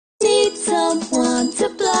don't want to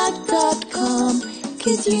blog.com,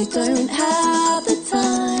 'cause you don't have the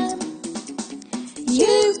time.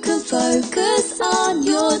 You can focus on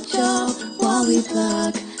your job while we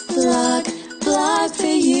blog for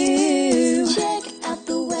you. Check out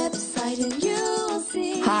the website and you'll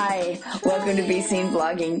see. Hi, welcome to Be Seen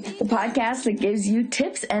Blogging, the podcast that gives you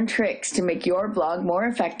tips and tricks to make your blog more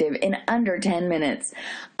effective in under 10 minutes.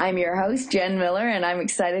 I'm your host, Jen Miller, and I'm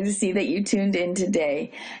excited to see that you tuned in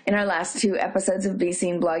today. In our last 2 episodes of Be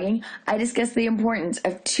Seen Blogging, I discussed the importance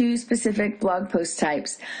of 2 specific blog post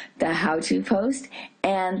types, the how-to post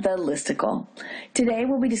and the listicle. Today,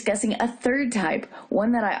 we'll be discussing a third type,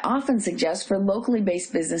 one that I often suggest for locally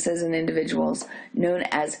based businesses and individuals, known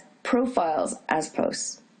as profiles as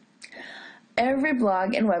posts. Every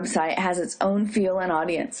blog and website has its own feel and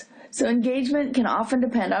audience, so engagement can often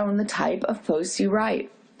depend on the type of posts you write.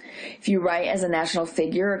 If you write as a national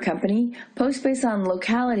figure or company, posts based on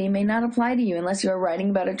locality may not apply to you unless you are writing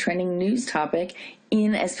about a trending news topic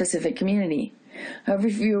in a specific community. However,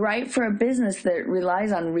 if you write for a business that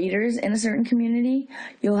relies on readers in a certain community,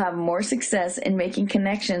 you'll have more success in making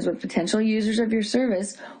connections with potential users of your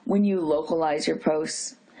service when you localize your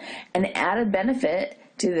posts. An added benefit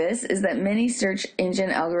to this is that many search engine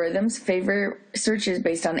algorithms favor searches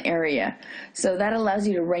based on area, so that allows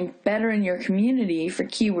you to rank better in your community for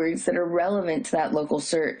keywords that are relevant to that local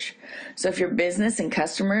search. So if your business and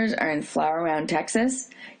customers are in Flower Mound, Texas,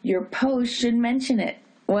 your post should mention it.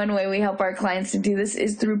 One way we help our clients to do this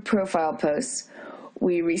is through profile posts.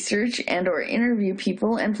 We research and or interview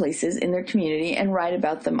people and places in their community and write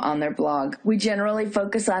about them on their blog. We generally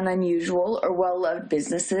focus on unusual or well-loved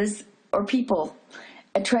businesses or people,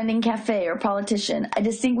 a trending cafe or politician, a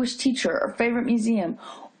distinguished teacher or favorite museum,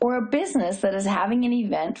 or a business that is having an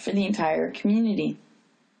event for the entire community.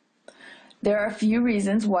 There are a few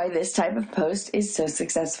reasons why this type of post is so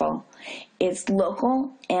successful. It's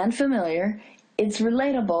local and familiar, it's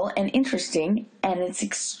relatable and interesting, and it's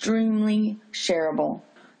extremely shareable.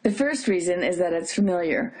 The first reason is that it's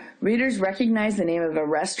familiar. Readers recognize the name of a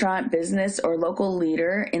restaurant, business, or local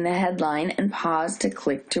leader in the headline and pause to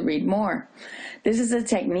click to read more. This is a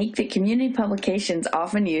technique that community publications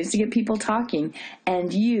often use to get people talking,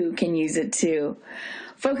 and you can use it too.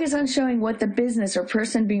 Focus on showing what the business or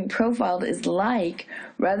person being profiled is like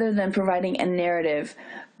rather than providing a narrative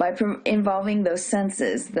by involving those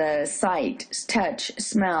senses, the sight, touch,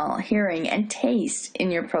 smell, hearing, and taste in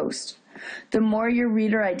your post. The more your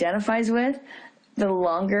reader identifies with, the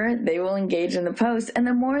longer they will engage in the post and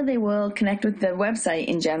the more they will connect with the website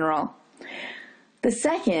in general. The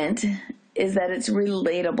second is that it's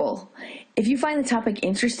relatable. If you find the topic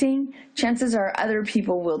interesting, chances are other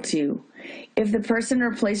people will too. If the person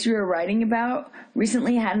or place you are writing about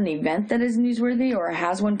recently had an event that is newsworthy or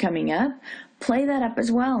has one coming up, play that up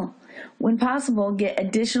as well. When possible, get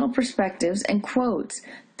additional perspectives and quotes.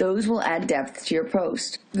 Those will add depth to your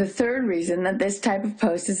post. The third reason that this type of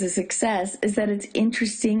post is a success is that it's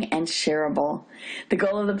interesting and shareable. The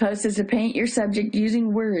goal of the post is to paint your subject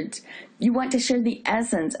using words. You want to share the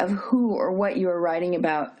essence of who or what you are writing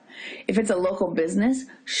about. If it's a local business,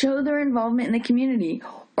 show their involvement in the community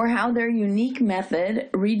or how their unique method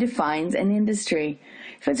redefines an industry.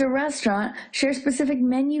 If it's a restaurant, share specific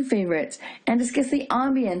menu favorites and discuss the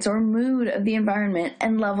ambience or mood of the environment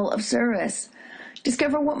and level of service.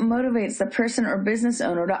 Discover what motivates the person or business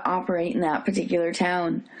owner to operate in that particular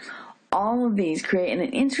town. All of these create an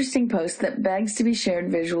interesting post that begs to be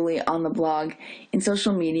shared visually on the blog, in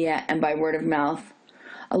social media, and by word of mouth.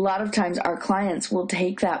 A lot of times our clients will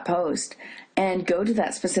take that post and go to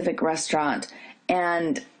that specific restaurant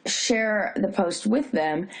and share the post with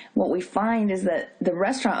them. What we find is that the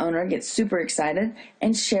restaurant owner gets super excited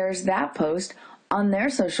and shares that post on their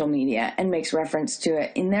social media and makes reference to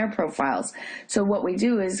it in their profiles. So what we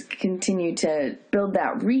do is continue to build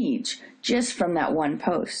that reach just from that one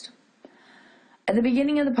post. At the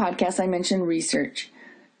beginning of the podcast, I mentioned research.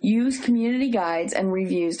 Use community guides and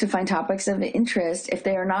reviews to find topics of interest if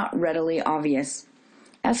they are not readily obvious.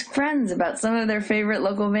 Ask friends about some of their favorite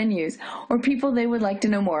local venues or people they would like to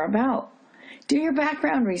know more about. Do your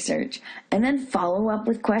background research and then follow up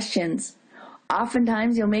with questions.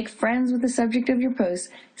 Oftentimes, you'll make friends with the subject of your post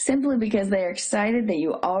simply because they are excited that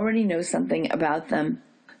you already know something about them.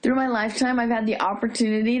 Through my lifetime, I've had the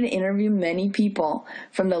opportunity to interview many people,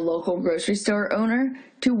 from the local grocery store owner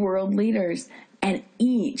to world leaders, and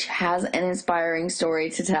each has an inspiring story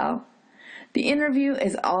to tell. The interview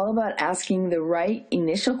is all about asking the right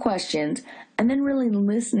initial questions and then really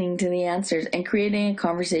listening to the answers and creating a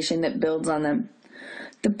conversation that builds on them.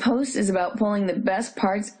 The post is about pulling the best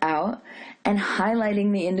parts out and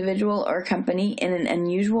highlighting the individual or company in an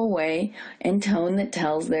unusual way and tone that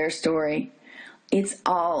tells their story. It's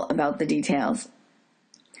all about the details.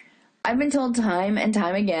 I've been told time and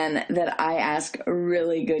time again that I ask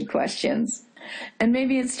really good questions. And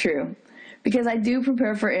maybe it's true, because I do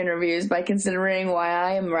prepare for interviews by considering why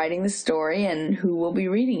I am writing the story and who will be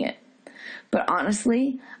reading it. But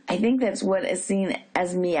honestly, I think that's what is seen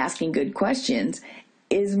as me asking good questions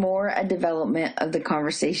is more a development of the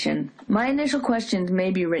conversation. My initial questions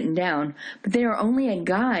may be written down, but they are only a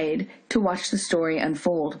guide to watch the story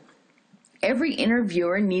unfold. Every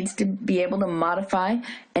interviewer needs to be able to modify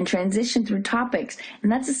and transition through topics,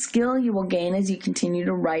 and that's a skill you will gain as you continue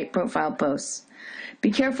to write profile posts.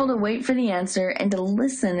 Be careful to wait for the answer and to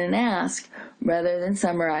listen and ask rather than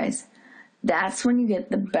summarize. That's when you get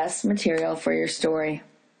the best material for your story.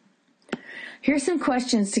 Here's some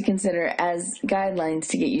questions to consider as guidelines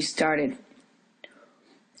to get you started.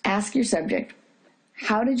 Ask your subject,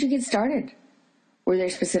 how did you get started? Were there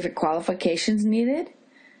specific qualifications needed?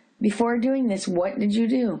 Before doing this, what did you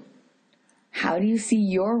do? How do you see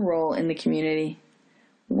your role in the community?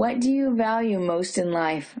 What do you value most in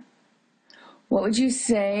life? What would you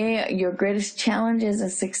say your greatest challenges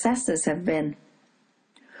and successes have been?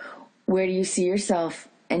 Where do you see yourself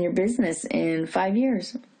and your business in 5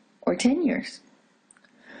 years or 10 years?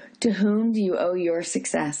 To whom do you owe your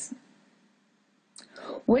success?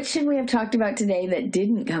 What should we have talked about today that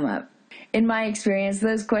didn't come up? In my experience,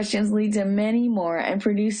 those questions lead to many more and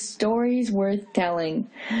produce stories worth telling.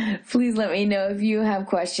 Please let me know if you have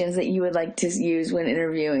questions that you would like to use when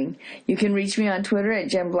interviewing. You can reach me on Twitter at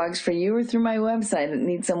JenBlogs4You or through my website at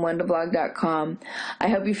needsomeonetoblog.com. I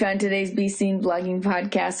hope you found today's Be Seen Blogging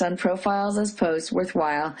podcast on profiles as posts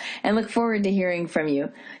worthwhile and look forward to hearing from you.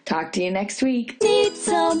 Talk to you next week.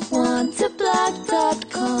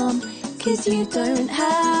 NeedSomeoneToblog.com, 'cause you don't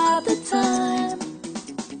have the time.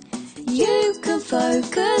 You can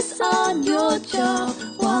focus on your job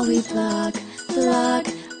while we blog for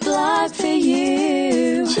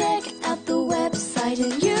you. Check out the website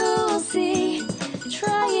and you'll see.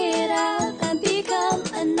 Try it out and become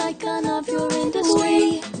an icon of your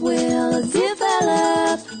industry. We will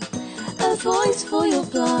develop a voice for your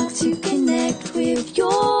blog to connect with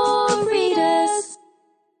your readers.